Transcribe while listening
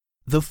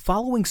The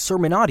following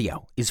sermon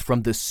audio is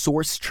from the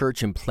Source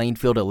Church in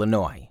Plainfield,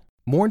 Illinois.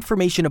 More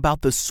information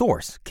about the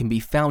Source can be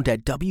found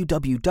at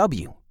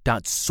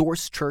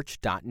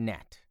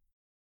www.sourcechurch.net.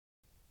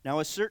 Now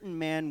a certain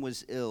man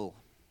was ill,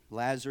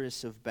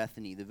 Lazarus of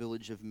Bethany, the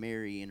village of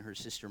Mary and her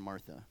sister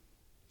Martha.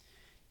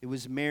 It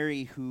was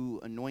Mary who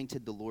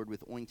anointed the Lord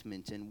with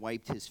ointment and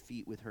wiped his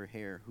feet with her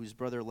hair, whose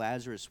brother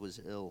Lazarus was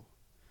ill.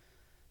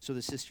 So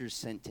the sisters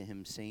sent to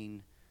him,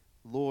 saying,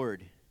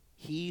 "Lord,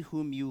 he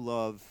whom you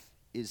love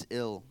is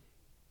ill."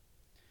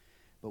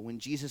 But when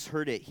Jesus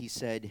heard it, he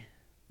said,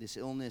 "This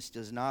illness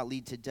does not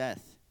lead to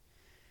death.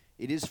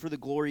 It is for the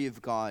glory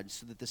of God,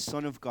 so that the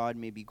Son of God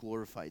may be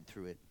glorified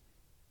through it."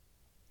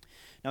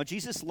 Now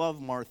Jesus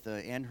loved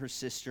Martha and her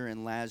sister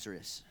and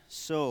Lazarus.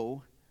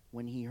 So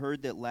when he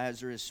heard that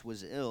Lazarus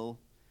was ill,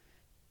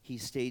 he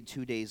stayed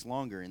 2 days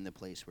longer in the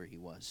place where he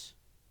was.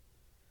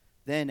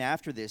 Then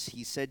after this,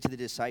 he said to the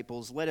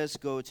disciples, "Let us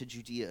go to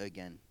Judea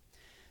again."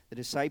 The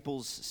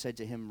disciples said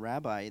to him,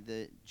 "Rabbi,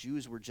 the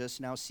Jews were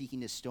just now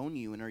seeking to stone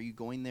you, and are you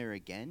going there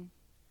again?"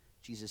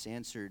 Jesus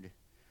answered,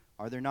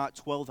 "Are there not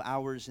 12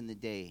 hours in the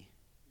day?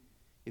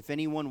 If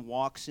anyone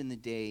walks in the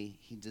day,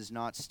 he does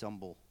not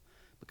stumble,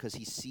 because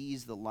he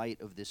sees the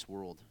light of this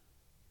world.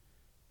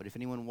 But if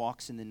anyone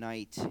walks in the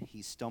night,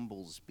 he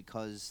stumbles,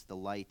 because the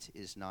light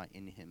is not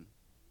in him."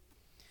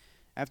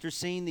 After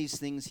saying these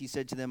things, he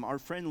said to them, "Our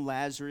friend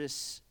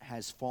Lazarus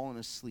has fallen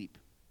asleep,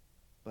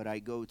 but I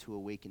go to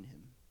awaken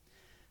him."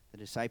 The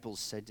disciples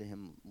said to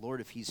him,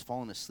 "Lord, if he's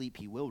fallen asleep,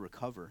 he will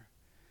recover."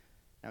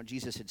 Now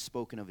Jesus had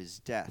spoken of his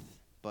death,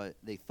 but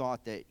they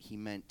thought that he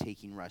meant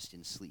taking rest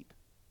in sleep.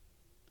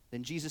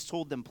 Then Jesus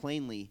told them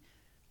plainly,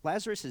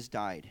 "Lazarus has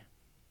died,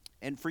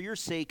 and for your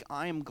sake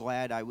I am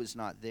glad I was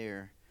not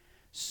there,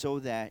 so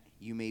that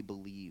you may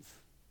believe.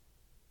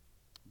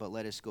 But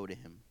let us go to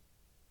him."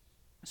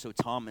 So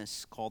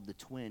Thomas, called the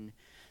twin,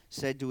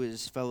 said to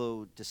his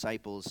fellow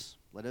disciples,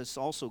 "Let us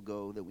also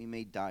go, that we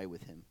may die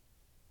with him."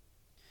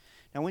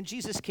 Now when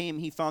Jesus came,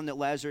 he found that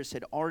Lazarus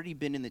had already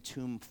been in the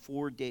tomb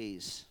 4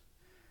 days.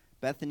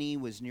 Bethany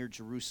was near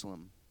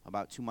Jerusalem,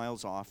 about 2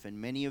 miles off,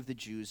 and many of the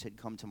Jews had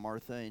come to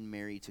Martha and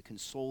Mary to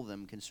console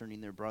them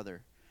concerning their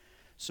brother.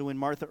 So when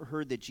Martha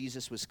heard that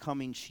Jesus was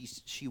coming,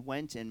 she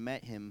went and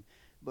met him,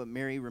 but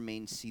Mary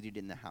remained seated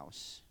in the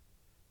house.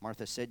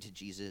 Martha said to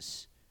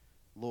Jesus,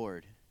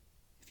 "Lord,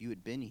 if you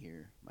had been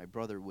here, my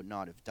brother would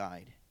not have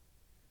died.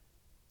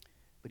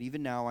 But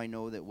even now I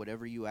know that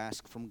whatever you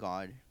ask from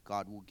God,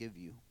 God will give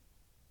you."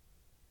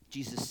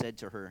 Jesus said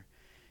to her,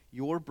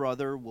 "Your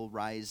brother will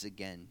rise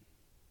again."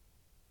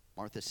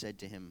 Martha said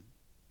to him,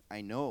 "I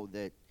know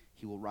that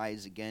he will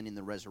rise again in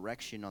the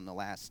resurrection on the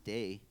last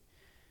day."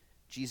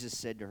 Jesus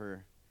said to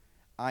her,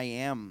 "I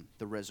am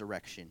the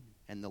resurrection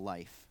and the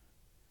life.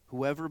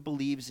 Whoever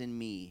believes in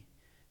me,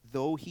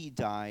 though he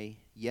die,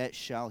 yet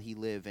shall he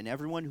live. And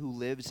everyone who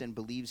lives and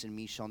believes in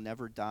me shall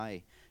never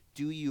die.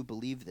 Do you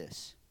believe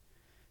this?"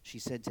 She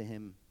said to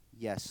him,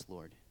 "Yes,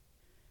 Lord.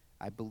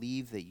 I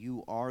believe that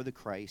you are the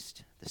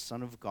Christ, the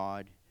Son of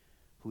God,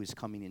 who is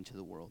coming into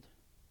the world."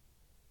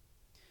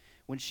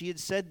 When she had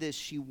said this,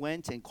 she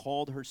went and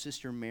called her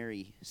sister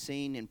Mary,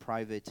 saying in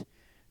private,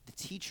 "The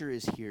teacher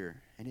is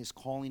here and is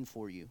calling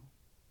for you."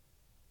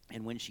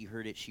 And when she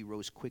heard it, she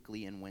rose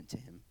quickly and went to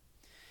him.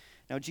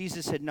 Now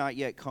Jesus had not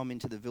yet come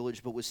into the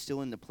village, but was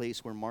still in the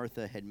place where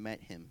Martha had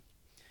met him.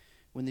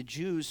 When the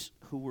Jews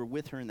who were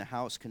with her in the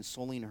house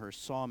consoling her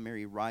saw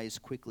Mary rise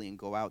quickly and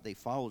go out, they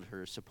followed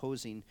her,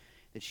 supposing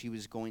that she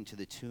was going to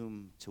the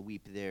tomb to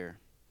weep there.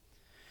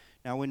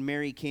 Now when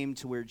Mary came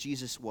to where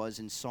Jesus was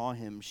and saw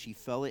him, she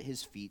fell at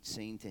his feet,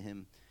 saying to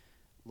him,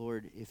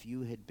 "Lord, if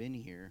you had been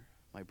here,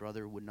 my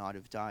brother would not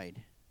have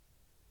died."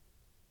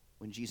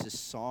 When Jesus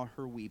saw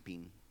her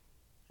weeping,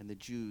 and the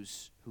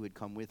Jews who had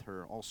come with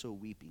her also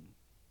weeping,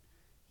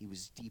 he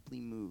was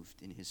deeply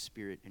moved in his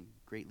spirit and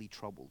greatly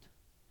troubled.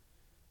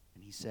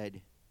 And he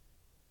said,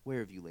 "Where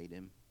have you laid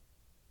him?"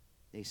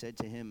 They said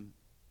to him,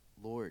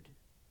 "Lord,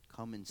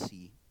 come and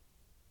see."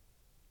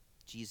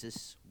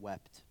 Jesus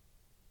wept.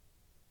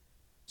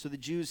 So the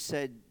Jews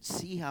said,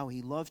 "See how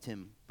he loved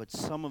him." But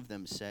some of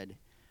them said,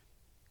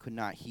 "Could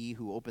not he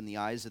who opened the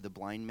eyes of the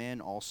blind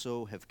man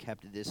also have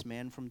kept this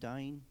man from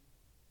dying?"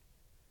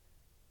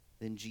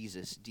 Then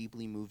Jesus,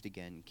 deeply moved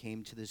again,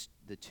 came to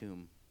the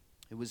tomb.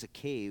 It was a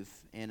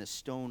cave, and a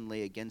stone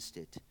lay against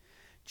it.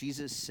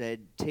 Jesus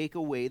said, "Take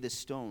away the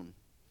stone."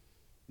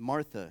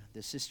 Martha,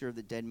 the sister of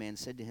the dead man,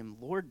 said to him,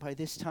 "Lord, by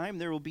this time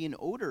there will be an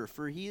odor,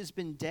 for he has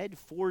been dead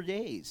 4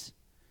 days."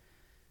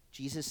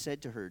 Jesus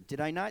said to her,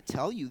 "Did I not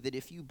tell you that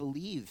if you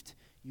believed,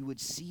 you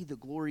would see the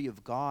glory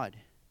of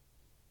God?"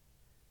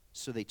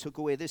 So they took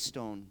away this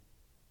stone,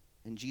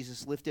 and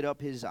Jesus lifted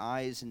up his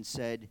eyes and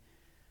said,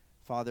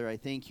 "Father, I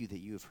thank you that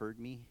you have heard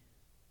me.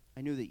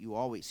 I knew that you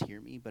always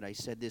hear me, but I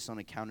said this on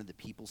account of the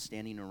people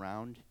standing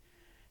around,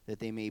 that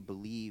they may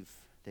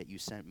believe that you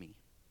sent me."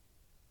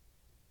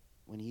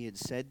 When he had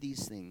said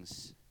these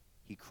things,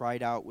 he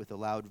cried out with a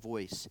loud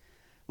voice,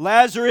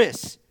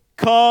 "Lazarus,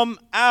 come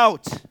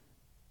out!"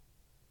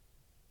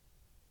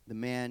 The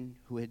man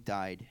who had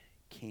died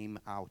came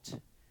out,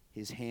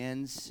 his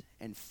hands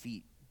and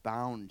feet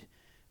bound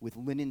with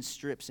linen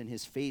strips, and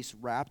his face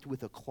wrapped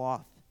with a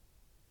cloth.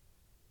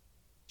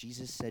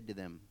 Jesus said to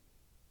them,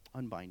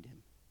 "Unbind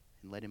him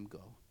and let him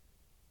go."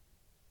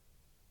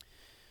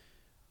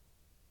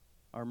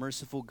 Our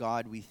merciful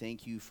God, we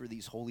thank you for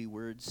these holy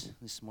words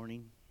this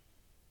morning.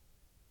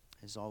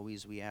 As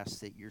always, we ask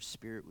that your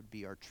Spirit would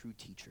be our true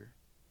teacher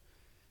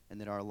and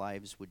that our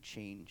lives would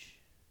change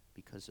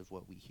because of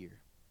what we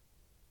hear.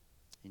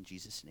 In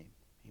Jesus' name,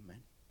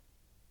 amen.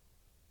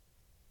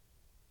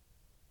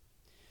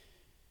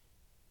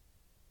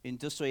 In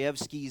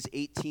Dostoevsky's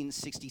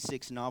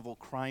 1866 novel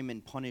Crime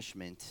and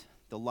Punishment,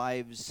 the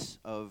lives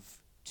of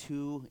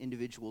two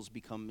individuals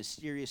become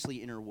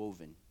mysteriously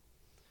interwoven.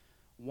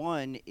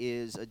 One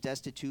is a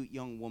destitute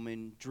young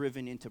woman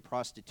driven into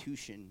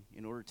prostitution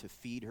in order to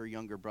feed her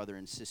younger brother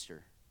and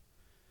sister.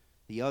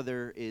 The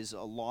other is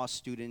a law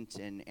student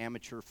and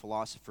amateur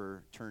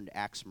philosopher turned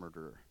axe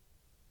murderer.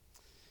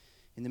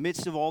 In the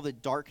midst of all the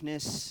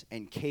darkness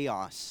and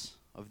chaos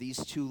of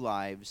these two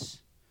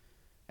lives,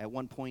 at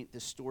one point, the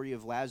story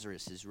of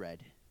Lazarus is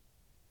read,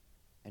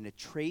 and a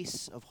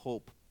trace of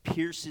hope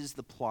pierces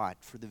the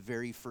plot for the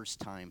very first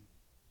time.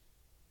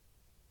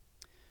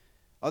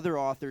 Other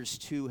authors,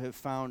 too, have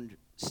found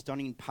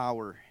stunning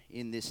power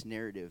in this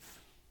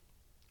narrative.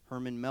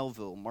 Herman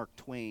Melville, Mark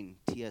Twain,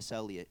 T.S.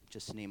 Eliot,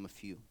 just to name a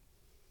few.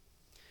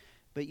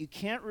 But you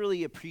can't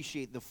really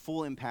appreciate the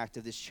full impact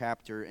of this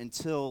chapter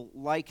until,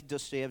 like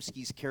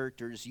Dostoevsky's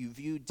characters, you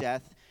view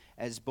death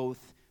as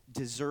both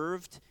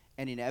deserved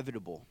and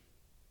inevitable.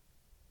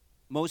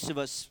 Most of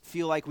us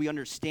feel like we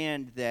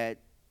understand that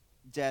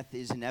death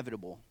is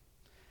inevitable.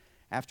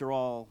 After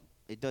all,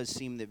 it does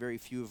seem that very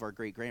few of our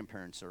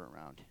great-grandparents are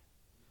around.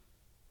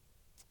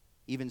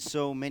 Even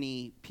so,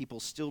 many people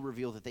still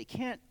reveal that they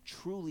can't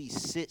truly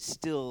sit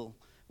still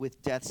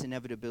with death's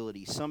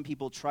inevitability. Some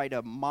people try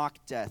to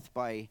mock death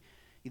by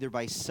either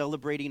by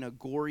celebrating a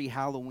gory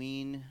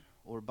Halloween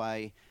or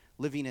by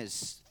living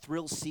as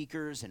thrill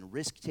seekers and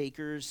risk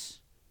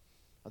takers.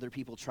 Other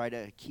people try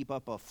to keep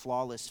up a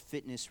flawless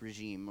fitness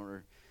regime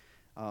or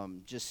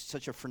just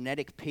such a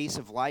frenetic pace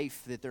of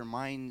life that their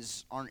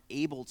minds aren't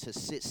able to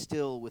sit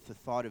still with the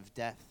thought of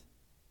death.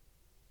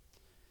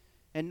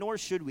 And nor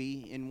should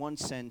we, in one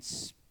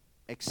sense,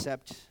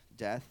 accept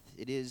death.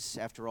 It is,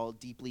 after all,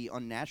 deeply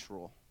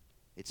unnatural.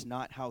 It's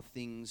not how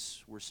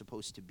things were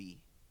supposed to be.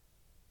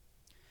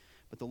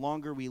 But the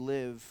longer we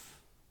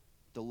live,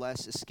 the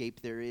less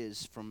escape there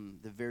is from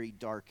the very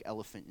dark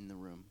elephant in the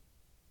room.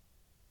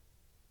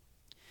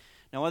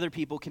 Now, other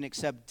people can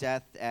accept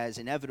death as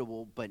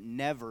inevitable, but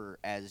never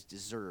as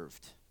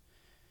deserved.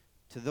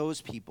 To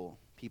those people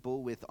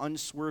with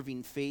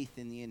unswerving faith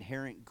in the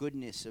inherent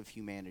goodness of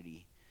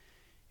humanity,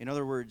 in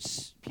other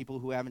words, people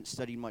who haven't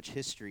studied much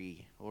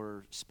history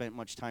or spent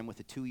much time with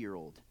a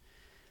 2-year-old,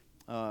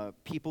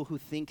 people who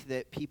think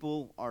that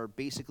people are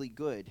basically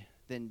good,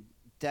 then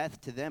death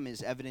to them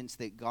is evidence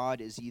that God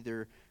is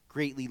either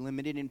greatly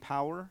limited in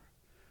power,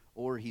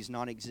 or he's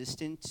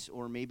non-existent,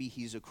 or maybe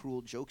he's a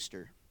cruel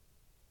jokester.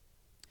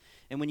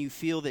 And when you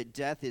feel that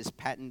death is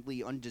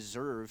patently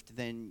undeserved,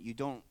 then you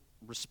don't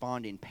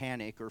respond in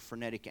panic or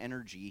frenetic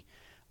energy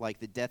like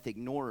the death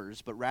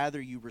ignorers, but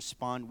rather you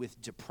respond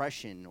with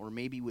depression or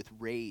maybe with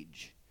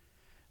rage,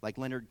 like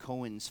Leonard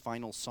Cohen's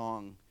final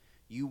song,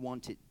 "You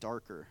Want It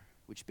Darker,"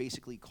 which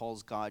basically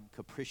calls God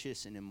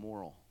capricious and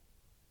immoral.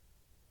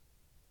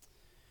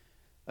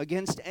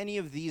 Against any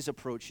of these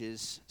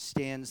approaches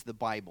stands the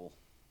Bible,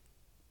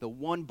 the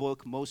one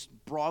book most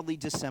broadly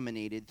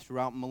disseminated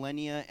throughout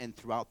millennia and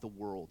throughout the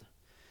world.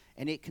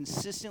 And it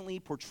consistently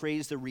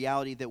portrays the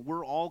reality that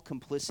we're all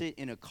complicit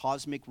in a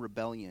cosmic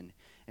rebellion,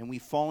 and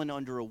we've fallen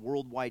under a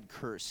worldwide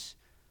curse.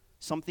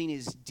 Something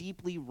is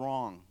deeply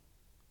wrong,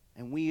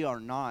 and we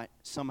are not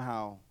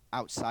somehow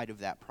outside of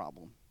that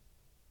problem.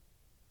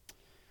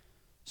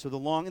 So the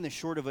long and the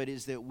short of it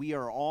is that we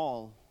are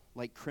all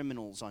like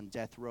criminals on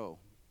death row.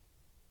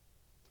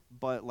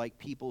 But like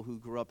people who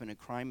grew up in a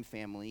crime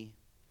family,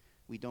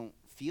 we don't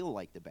feel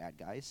like the bad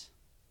guys.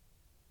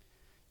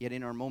 Yet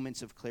in our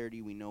moments of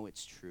clarity, we know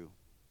it's true.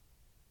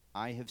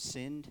 I have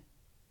sinned,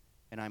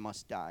 and I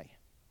must die.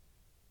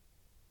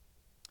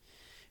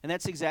 And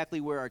that's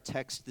exactly where our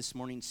text this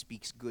morning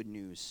speaks good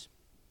news.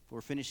 We're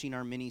finishing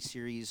our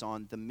mini-series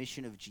on the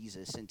mission of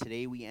Jesus, and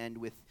today we end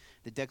with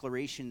the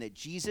declaration that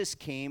Jesus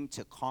came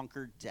to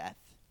conquer death.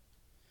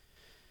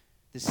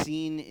 The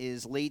scene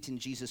is late in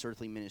Jesus'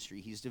 earthly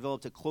ministry. He's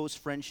developed a close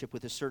friendship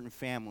with a certain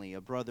family, a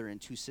brother and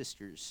 2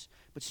 sisters.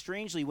 But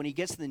strangely, when he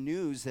gets the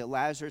news that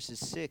Lazarus is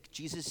sick,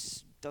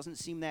 Jesus doesn't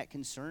seem that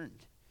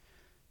concerned.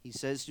 He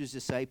says to his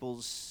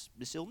disciples,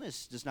 "This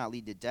illness does not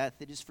lead to death.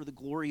 It is for the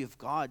glory of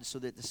God, so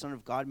that the Son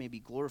of God may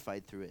be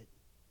glorified through it."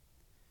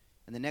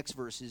 And the next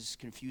verses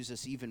confuse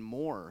us even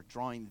more,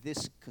 drawing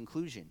this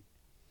conclusion.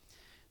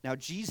 Now,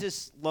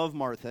 Jesus loved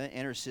Martha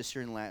and her sister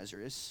and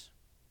Lazarus,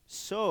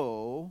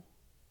 so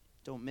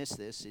don't miss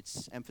this.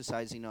 It's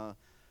emphasizing a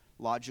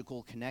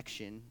logical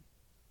connection.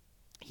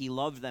 He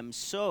loved them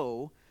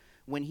so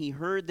when he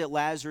heard that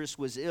Lazarus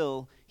was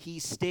ill, he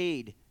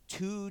stayed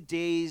 2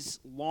 days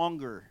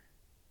longer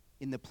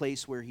in the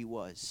place where he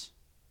was.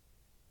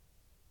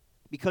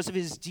 Because of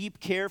his deep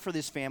care for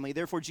this family,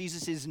 therefore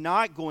Jesus is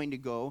not going to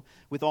go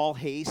with all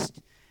haste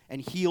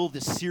and heal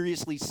the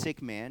seriously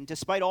sick man,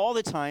 despite all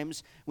the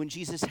times when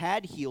Jesus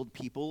had healed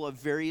people of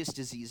various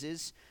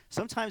diseases,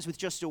 sometimes with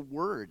just a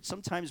word,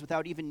 sometimes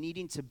without even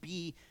needing to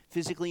be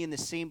physically in the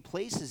same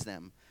place as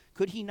them.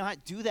 Could he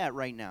not do that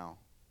right now,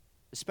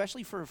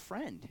 especially for a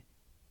friend?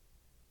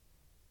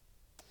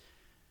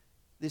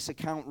 This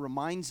account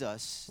reminds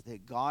us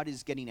that God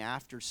is getting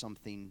after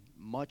something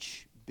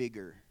much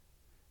bigger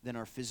than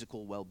our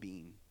physical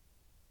well-being.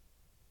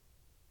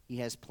 He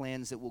has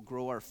plans that will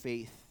grow our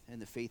faith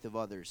and the faith of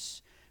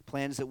others,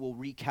 plans that will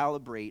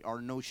recalibrate our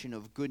notion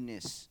of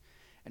goodness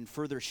and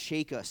further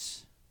shake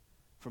us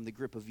from the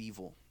grip of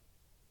evil.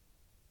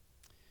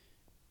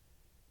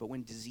 But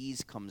when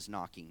disease comes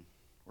knocking,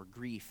 or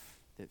grief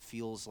that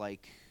feels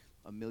like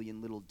a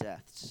million little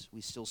deaths,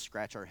 we still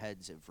scratch our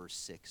heads at verse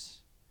 6.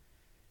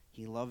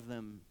 He loved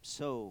them,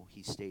 so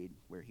he stayed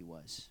where he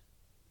was.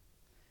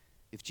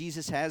 If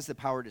Jesus has the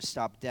power to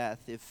stop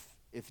death,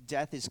 if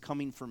death is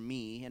coming for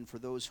me and for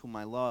those whom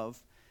I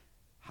love,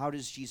 how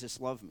does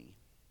Jesus love me?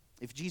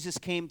 If Jesus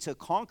came to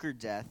conquer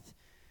death,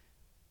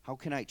 how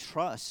can I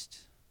trust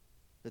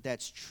that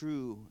that's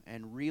true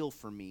and real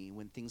for me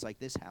when things like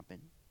this happen?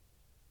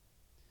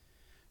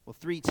 Well,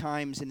 3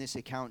 times in this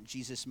account,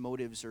 Jesus'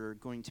 motives are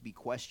going to be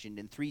questioned,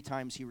 and 3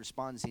 times he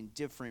responds in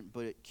different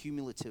but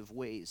cumulative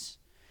ways.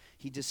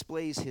 He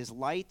displays his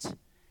light,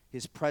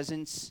 his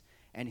presence,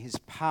 and his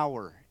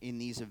power in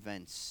these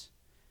events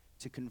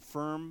to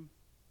confirm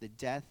the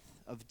death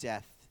of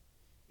death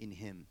in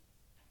him.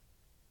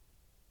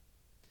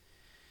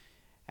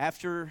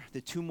 After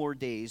the 2 more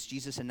days,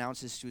 Jesus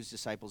announces to his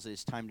disciples that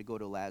it's time to go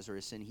to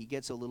Lazarus, and he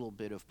gets a little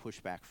bit of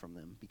pushback from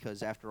them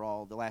because, after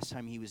all, the last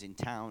time he was in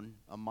town,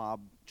 a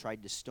mob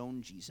tried to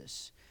stone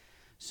Jesus.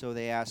 So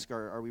they ask,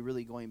 are we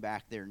really going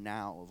back there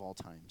now, of all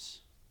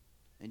times?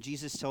 And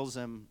Jesus tells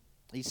them,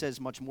 he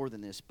says much more than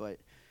this, but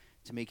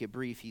to make it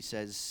brief, he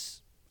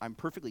says, I'm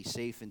perfectly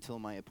safe until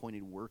my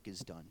appointed work is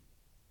done.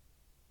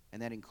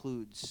 And that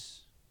includes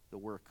the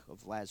work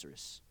of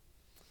Lazarus.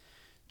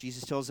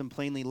 Jesus tells them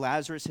plainly,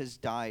 Lazarus has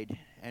died,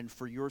 and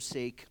for your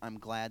sake, I'm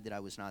glad that I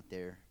was not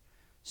there,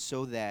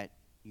 so that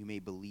you may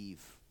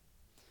believe.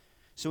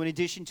 So in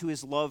addition to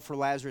his love for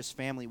Lazarus'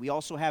 family, we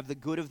also have the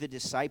good of the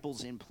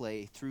disciples in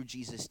play through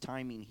Jesus'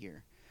 timing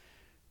here.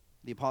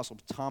 The Apostle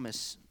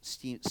Thomas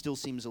still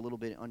seems a little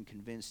bit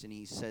unconvinced, and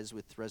he says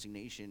with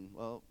resignation,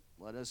 well,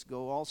 let us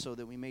go also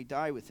that we may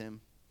die with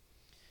him.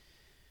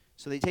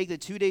 So they take the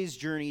 2 days'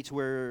 journey to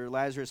where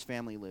Lazarus'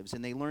 family lives,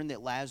 and they learn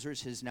that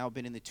Lazarus has now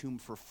been in the tomb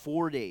for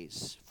 4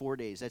 days. 4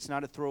 days. That's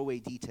not a throwaway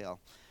detail,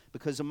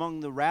 because among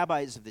the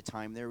rabbis of the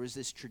time, there was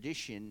this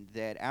tradition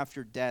that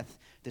after death,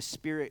 the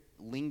spirit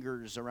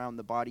lingers around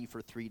the body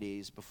for 3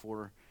 days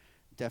before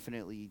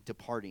definitely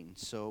departing.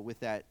 So with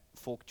that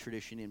folk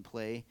tradition in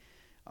play,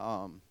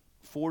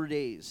 4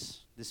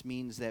 days. This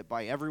means that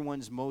by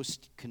everyone's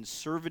most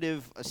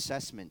conservative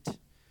assessment,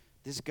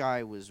 this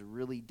guy was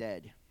really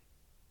dead.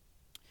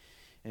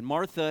 And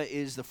Martha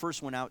is the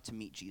first one out to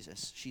meet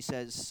Jesus. She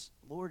says,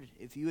 Lord,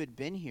 if you had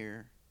been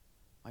here,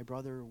 my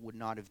brother would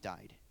not have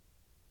died.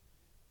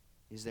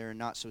 Is there a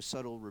not so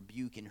subtle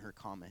rebuke in her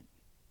comment?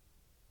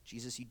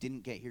 Jesus, you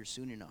didn't get here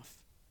soon enough.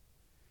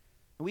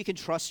 And we can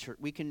trust her.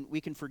 We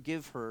can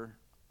forgive her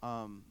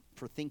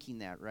for thinking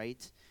that,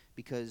 right?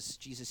 Because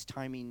Jesus'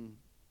 timing,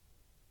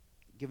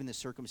 given the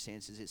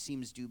circumstances, it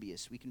seems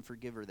dubious. We can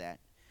forgive her that.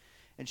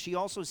 And she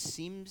also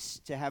seems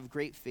to have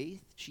great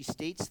faith. She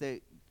states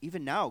that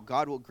even now,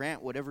 God will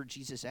grant whatever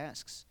Jesus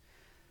asks.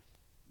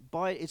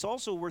 But it's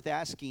also worth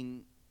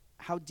asking,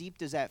 how deep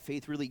does that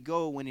faith really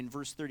go when in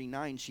verse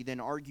 39 she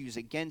then argues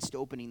against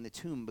opening the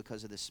tomb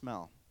because of the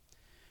smell?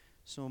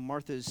 So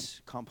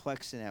Martha's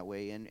complex in that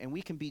way, and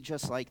we can be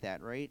just like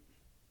that, right?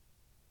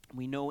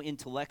 We know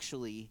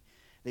intellectually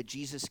that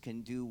Jesus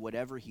can do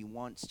whatever he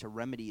wants to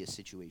remedy a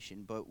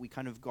situation, but we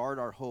kind of guard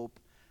our hope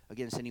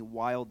against any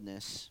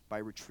wildness by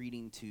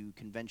retreating to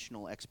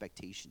conventional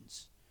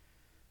expectations.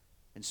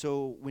 And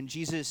so when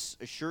Jesus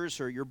assures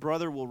her, your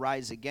brother will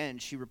rise again,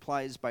 she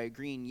replies by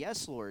agreeing,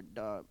 yes, Lord,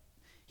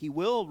 he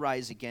will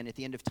rise again at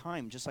the end of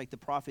time, just like the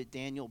prophet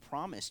Daniel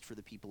promised for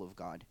the people of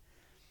God.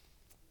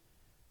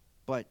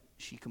 But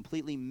she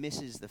completely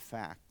misses the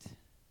fact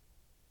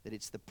that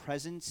it's the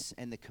presence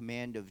and the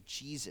command of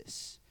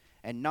Jesus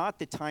and not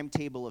the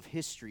timetable of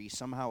history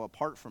somehow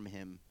apart from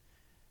him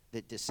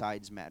that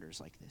decides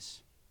matters like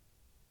this.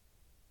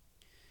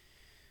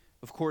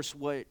 Of course,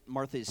 what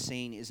Martha is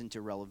saying isn't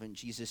irrelevant.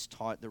 Jesus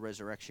taught the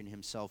resurrection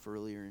himself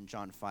earlier in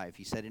John 5.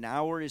 He said, an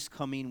hour is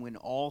coming when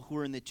all who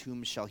are in the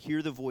tombs shall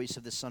hear the voice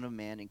of the Son of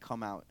Man and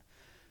come out,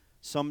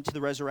 some to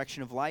the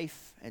resurrection of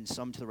life and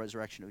some to the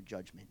resurrection of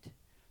judgment.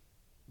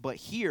 But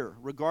here,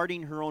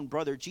 regarding her own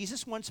brother,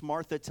 Jesus wants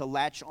Martha to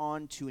latch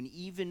on to an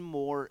even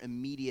more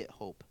immediate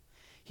hope.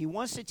 He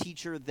wants to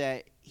teach her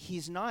that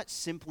he's not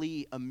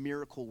simply a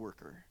miracle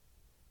worker.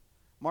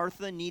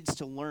 Martha needs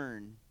to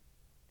learn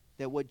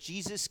that what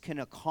Jesus can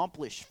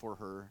accomplish for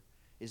her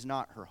is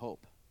not her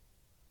hope.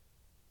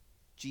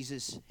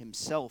 Jesus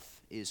himself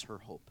is her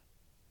hope.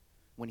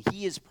 When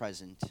he is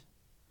present,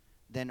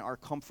 then our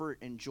comfort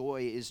and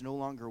joy is no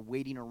longer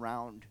waiting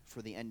around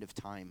for the end of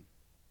time.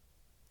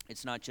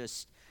 It's not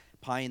just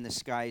pie in the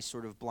sky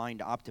sort of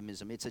blind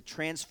optimism. It's a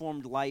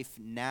transformed life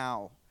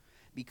now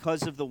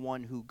because of the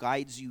one who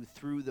guides you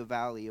through the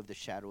valley of the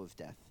shadow of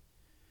death.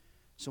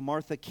 So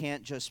Martha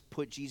can't just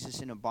put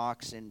Jesus in a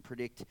box and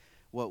predict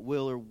what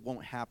will or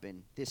won't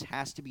happen. This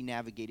has to be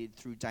navigated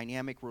through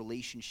dynamic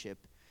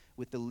relationship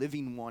with the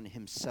living one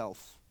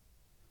himself,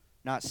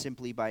 not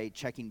simply by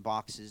checking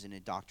boxes in a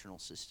doctrinal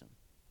system.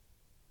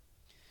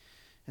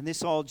 And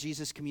this all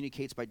Jesus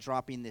communicates by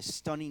dropping this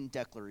stunning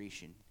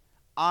declaration: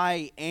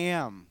 I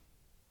am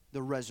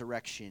the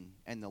resurrection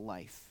and the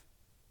life.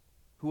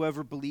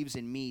 Whoever believes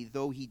in me,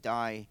 though he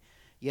die,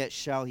 yet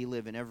shall he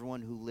live, and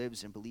everyone who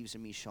lives and believes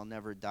in me shall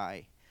never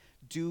die.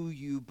 Do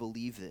you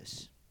believe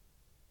this?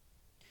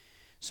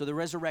 So the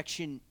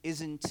resurrection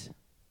isn't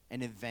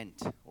an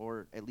event,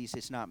 or at least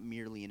it's not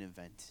merely an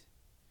event.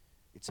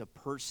 It's a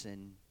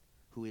person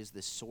who is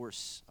the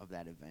source of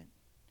that event.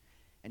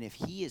 And if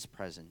he is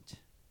present,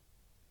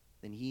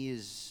 then he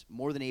is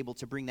more than able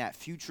to bring that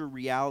future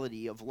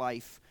reality of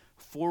life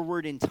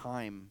forward in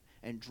time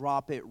and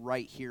drop it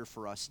right here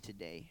for us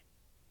today.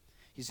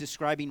 He's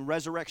describing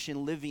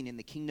resurrection living in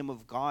the kingdom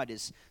of God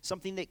as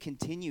something that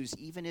continues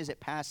even as it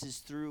passes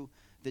through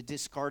the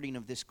discarding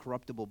of this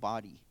corruptible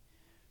body.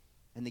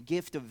 And the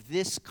gift of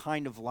this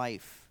kind of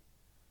life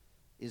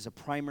is a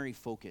primary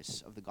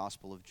focus of the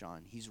Gospel of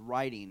John. He's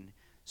writing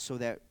so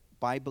that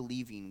by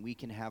believing we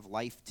can have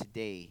life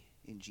today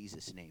in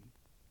Jesus' name.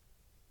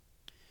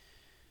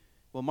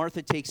 Well,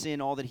 Martha takes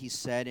in all that he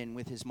said, and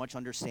with as much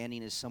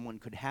understanding as someone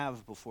could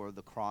have before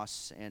the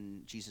cross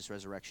and Jesus'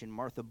 resurrection,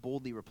 Martha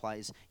boldly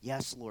replies,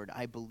 "Yes, Lord,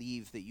 I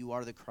believe that you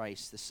are the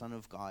Christ, the Son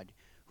of God,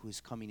 who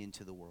is coming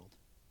into the world."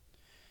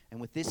 And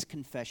with this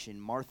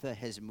confession, Martha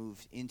has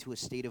moved into a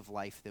state of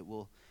life that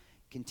will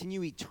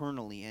continue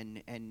eternally,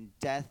 and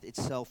death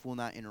itself will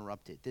not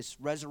interrupt it. This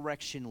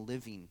resurrection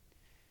living,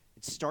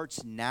 it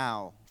starts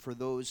now for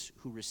those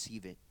who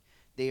receive it.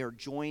 They are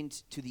joined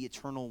to the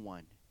eternal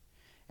one,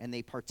 and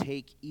they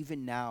partake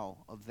even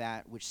now of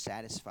that which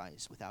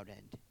satisfies without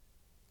end.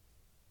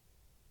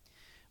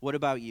 What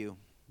about you?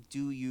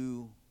 Do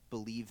you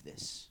believe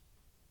this?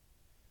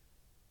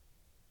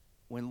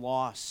 When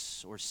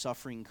loss or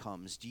suffering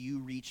comes, do you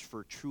reach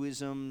for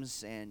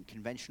truisms and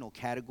conventional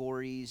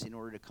categories in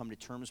order to come to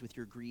terms with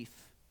your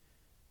grief?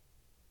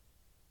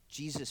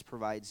 Jesus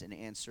provides an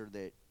answer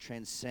that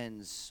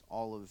transcends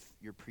all of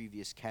your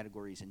previous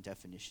categories and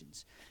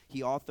definitions.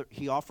 He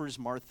offers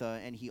Martha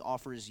and he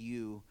offers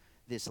you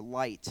this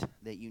light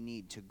that you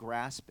need to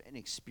grasp and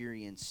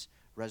experience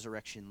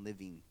resurrection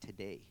living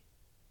today.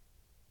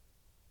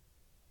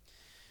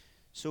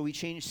 So we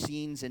change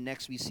scenes, and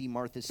next we see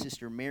Martha's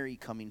sister Mary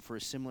coming for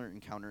a similar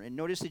encounter. And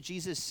notice that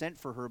Jesus sent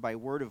for her by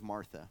word of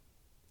Martha.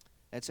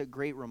 That's a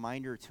great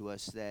reminder to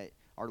us that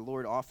our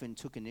Lord often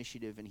took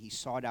initiative and he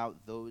sought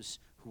out those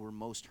who were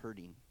most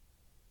hurting.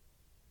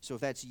 So if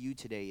that's you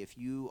today, if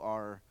you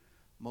are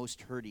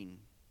most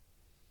hurting,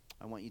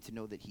 I want you to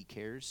know that he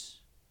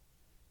cares,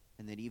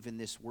 and that even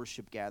this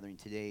worship gathering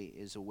today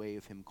is a way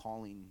of him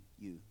calling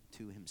you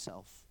to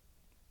himself.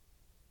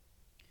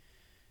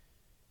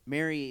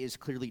 Mary is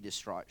clearly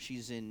distraught.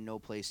 She's in no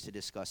place to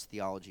discuss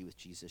theology with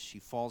Jesus. She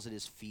falls at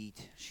his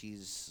feet.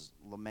 She's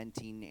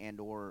lamenting and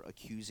or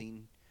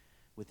accusing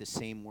with the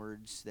same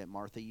words that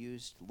Martha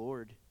used.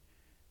 Lord,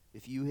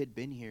 if you had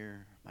been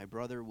here, my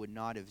brother would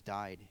not have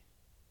died.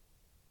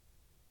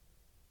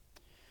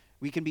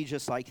 We can be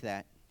just like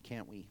that,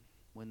 can't we?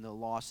 When the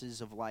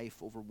losses of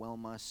life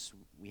overwhelm us,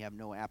 we have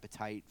no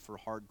appetite for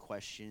hard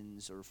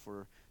questions or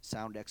for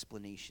sound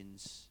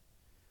explanations.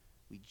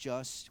 We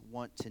just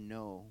want to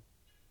know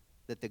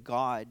that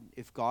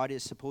if God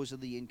is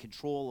supposedly in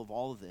control of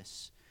all of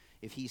this,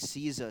 if he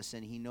sees us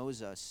and he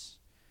knows us,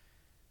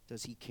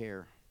 does he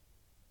care?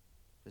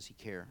 Does he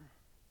care?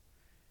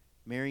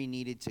 Mary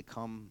needed to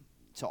come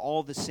to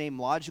all the same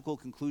logical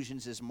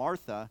conclusions as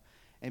Martha,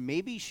 and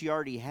maybe she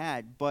already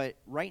had, but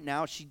right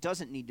now she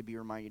doesn't need to be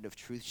reminded of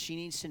truth. She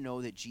needs to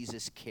know that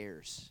Jesus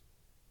cares.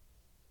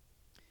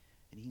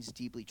 And he's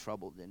deeply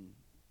troubled. And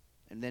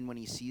then when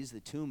he sees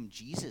the tomb,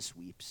 Jesus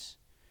weeps.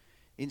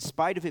 In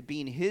spite of it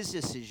being his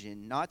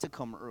decision not to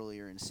come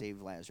earlier and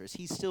save Lazarus,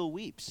 he still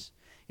weeps.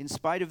 In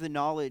spite of the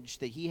knowledge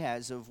that he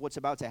has of what's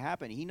about to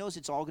happen, he knows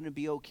it's all going to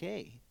be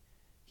okay.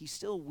 He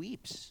still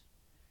weeps.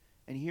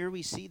 And here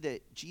we see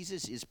that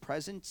Jesus is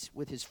present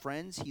with his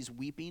friends. He's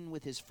weeping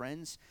with his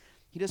friends.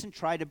 He doesn't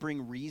try to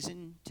bring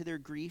reason to their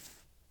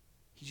grief.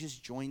 He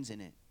just joins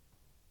in it.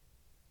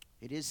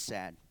 It is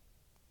sad.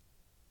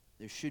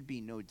 There should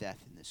be no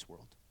death in this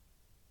world.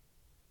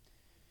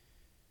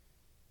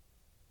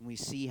 And we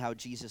see how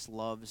Jesus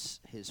loves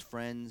his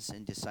friends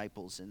and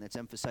disciples, and that's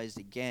emphasized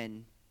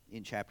again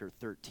in chapter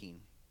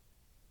 13.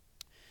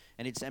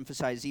 And it's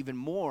emphasized even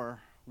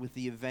more with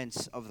the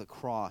events of the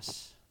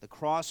cross. The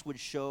cross would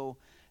show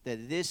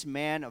that this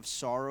man of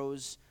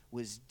sorrows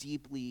was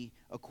deeply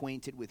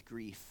acquainted with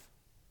grief.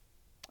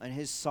 And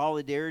his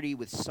solidarity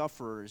with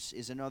sufferers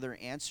is another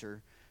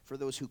answer for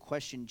those who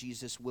question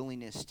Jesus'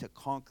 willingness to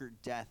conquer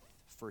death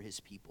for his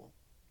people.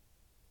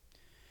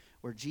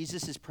 Where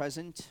Jesus is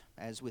present,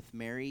 as with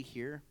Mary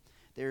here,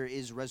 there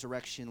is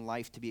resurrection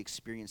life to be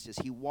experienced as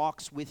he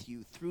walks with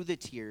you through the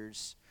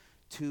tears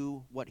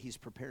to what he's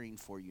preparing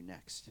for you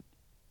next.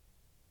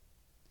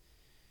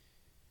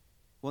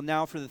 Well,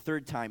 now for the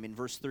third time, in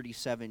verse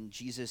 37,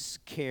 Jesus'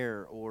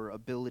 care or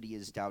ability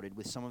is doubted,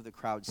 with some of the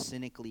crowd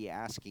cynically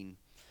asking,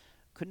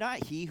 "Could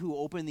not he who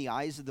opened the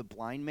eyes of the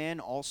blind man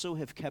also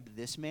have kept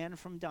this man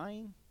from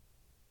dying?"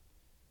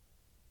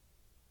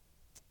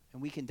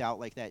 And we can doubt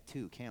like that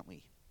too, can't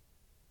we?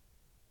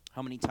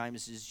 How many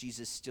times does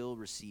Jesus still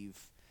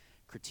receive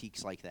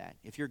critiques like that?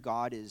 If your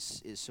God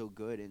is so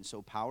good and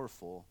so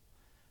powerful,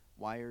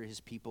 why are his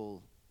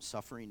people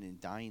suffering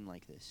and dying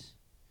like this?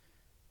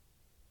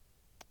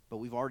 But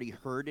we've already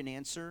heard an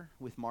answer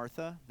with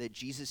Martha, that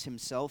Jesus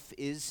himself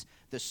is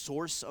the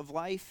source of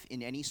life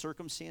in any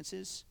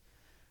circumstances.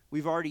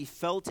 We've already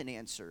felt an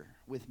answer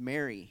with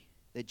Mary,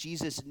 that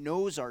Jesus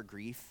knows our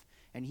grief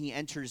and he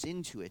enters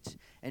into it.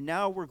 And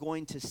now we're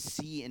going to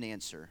see an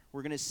answer.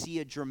 We're going to see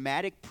a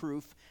dramatic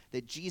proof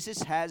that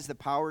Jesus has the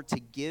power to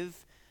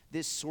give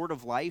this sort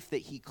of life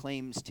that he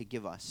claims to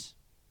give us.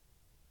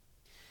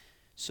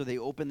 So they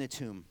open the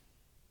tomb.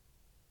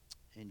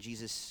 And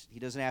Jesus, he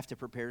doesn't have to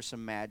prepare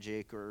some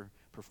magic or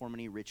perform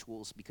any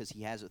rituals because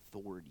he has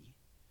authority.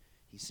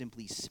 He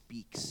simply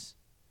speaks,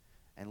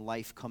 and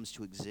life comes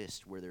to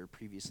exist where there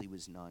previously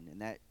was none.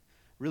 And that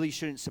really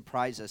shouldn't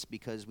surprise us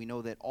because we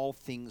know that all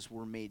things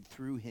were made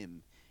through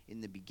him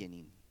in the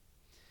beginning.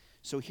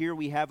 So here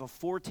we have a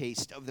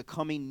foretaste of the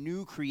coming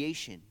new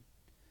creation.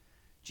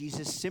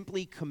 Jesus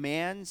simply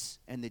commands,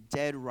 and the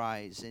dead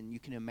rise. And you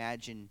can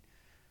imagine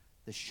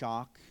the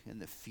shock and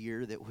the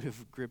fear that would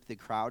have gripped the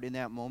crowd in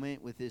that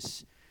moment with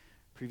this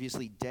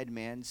previously dead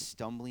man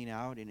stumbling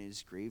out in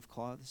his grave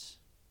clothes.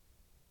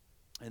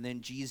 And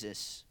then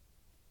Jesus,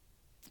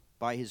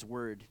 by his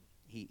word,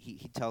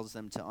 he tells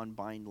them to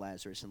unbind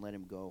Lazarus and let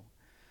him go.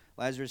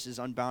 Lazarus is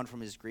unbound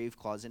from his grave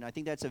clothes, and I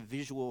think that's a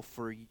visual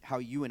for how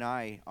you and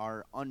I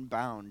are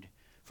unbound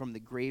from the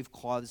grave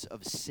clothes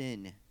of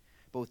sin,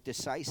 both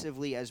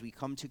decisively as we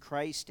come to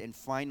Christ and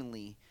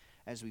finally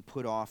as we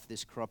put off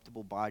this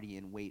corruptible body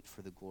and wait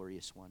for the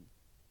glorious one.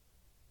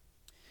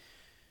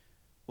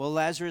 Well,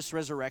 Lazarus'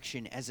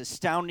 resurrection, as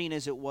astounding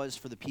as it was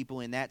for the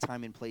people in that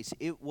time and place,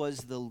 it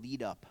was the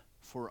lead up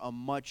for a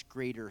much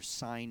greater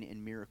sign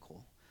and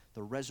miracle,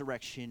 the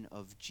resurrection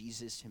of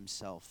Jesus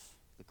himself,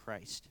 the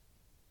Christ.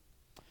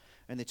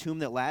 And the tomb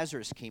that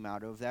Lazarus came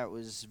out of, that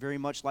was very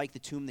much like the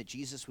tomb that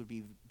Jesus would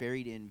be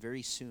buried in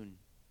very soon.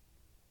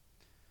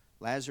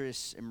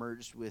 Lazarus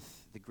emerged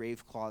with the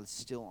grave cloths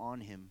still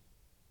on him,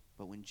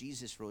 but when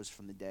Jesus rose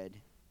from the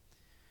dead,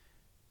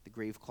 the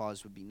grave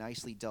cloths would be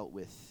nicely dealt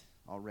with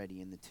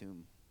already in the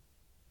tomb.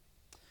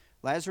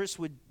 Lazarus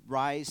would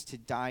rise to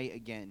die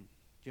again.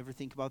 Do you ever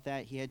think about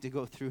that? He had to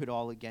go through it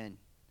all again.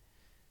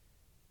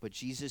 But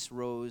Jesus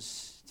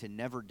rose to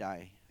never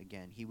die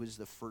again. He was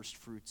the first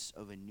fruits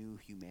of a new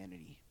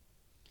humanity.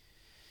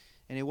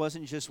 And it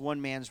wasn't just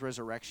one man's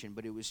resurrection,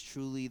 but it was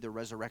truly the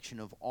resurrection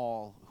of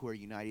all who are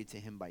united to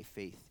him by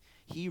faith.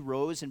 He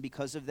rose, and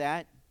because of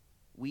that,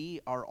 we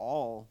are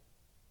all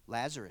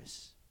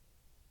Lazarus.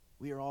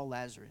 We are all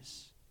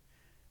Lazarus.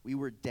 We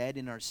were dead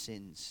in our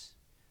sins,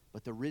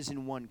 but the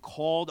risen one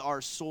called our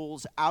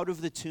souls out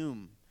of the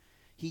tomb.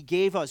 He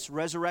gave us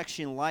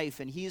resurrection life,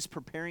 and he is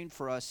preparing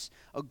for us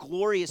a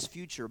glorious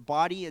future,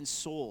 body and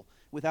soul,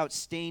 without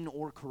stain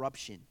or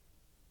corruption.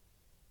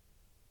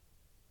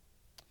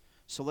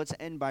 So let's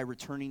end by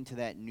returning to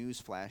that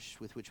news flash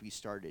with which we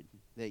started,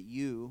 that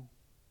you,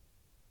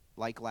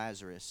 like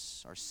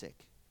Lazarus, are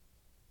sick.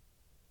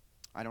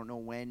 I don't know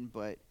when,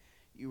 but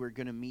you are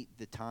going to meet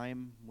the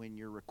time when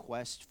your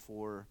request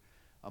for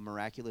a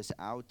miraculous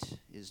out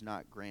is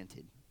not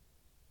granted.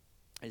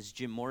 As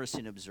Jim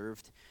Morrison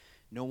observed,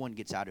 no one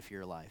gets out of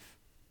here alive.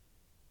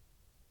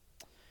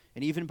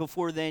 And even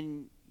before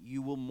then,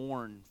 you will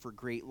mourn for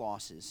great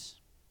losses,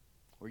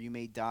 or you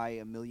may die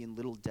a million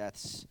little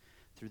deaths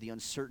through the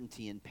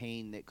uncertainty and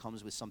pain that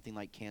comes with something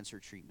like cancer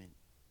treatment.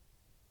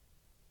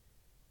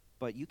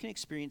 But you can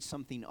experience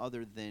something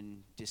other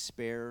than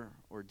despair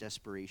or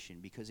desperation,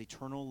 because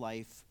eternal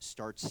life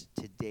starts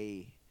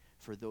today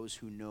for those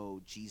who know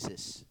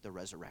Jesus, the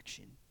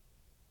resurrection.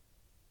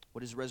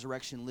 What does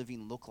resurrection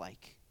living look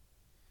like?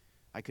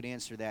 I could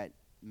answer that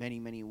many,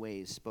 many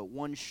ways, but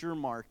one sure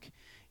mark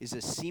is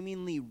a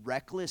seemingly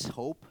reckless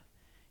hope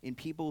in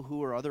people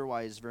who are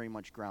otherwise very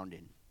much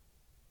grounded.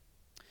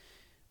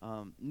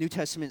 New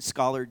Testament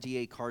scholar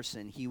D.A.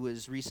 Carson, he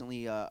was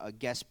recently a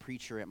guest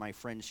preacher at my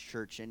friend's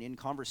church, and in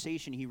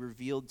conversation he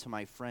revealed to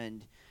my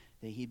friend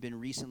that he'd been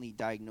recently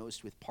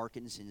diagnosed with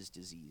Parkinson's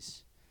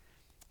disease.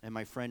 And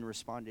my friend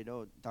responded,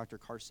 "Oh, Dr.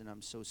 Carson,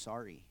 I'm so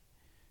sorry."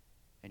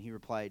 And he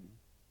replied,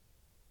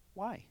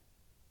 "Why?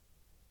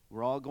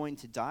 We're all going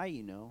to die,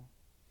 you know."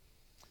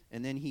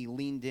 And then he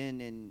leaned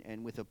in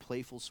and with a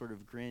playful sort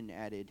of grin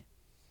added,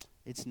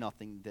 "It's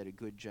nothing that a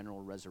good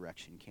general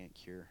resurrection can't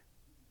cure."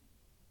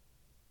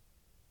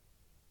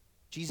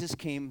 Jesus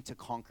came to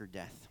conquer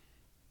death.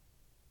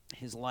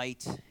 His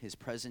light, his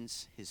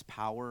presence, his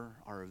power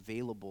are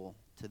available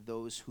to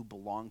those who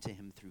belong to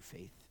him through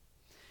faith.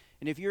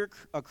 And if you're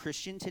a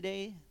Christian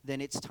today,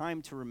 then it's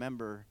time to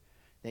remember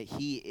that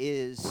he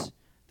is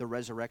the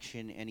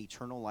resurrection and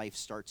eternal life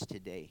starts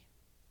today.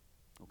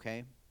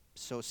 Okay?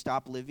 So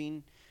stop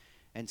living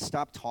and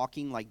stop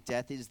talking like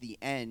death is the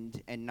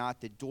end and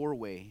not the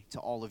doorway to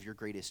all of your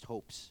greatest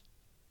hopes.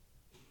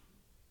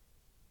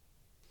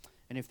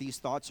 And if these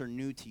thoughts are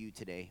new to you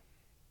today,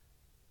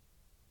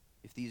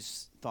 if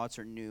these thoughts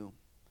are new,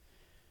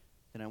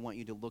 then I want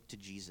you to look to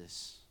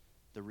Jesus,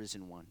 the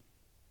risen one,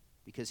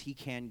 because he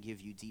can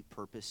give you deep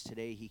purpose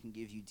today. He can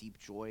give you deep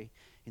joy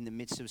in the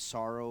midst of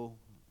sorrow,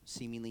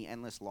 seemingly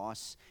endless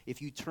loss.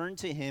 If you turn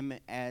to him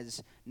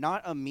as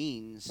not a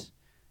means,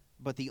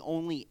 but the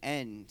only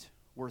end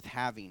worth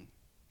having,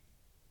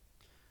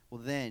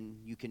 well, then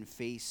you can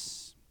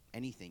face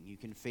anything. You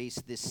can face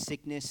this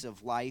sickness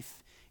of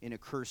life in a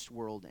cursed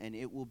world, and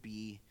it will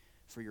be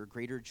for your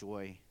greater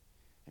joy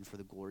and for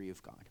the glory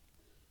of God.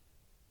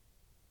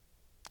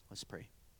 Let's pray.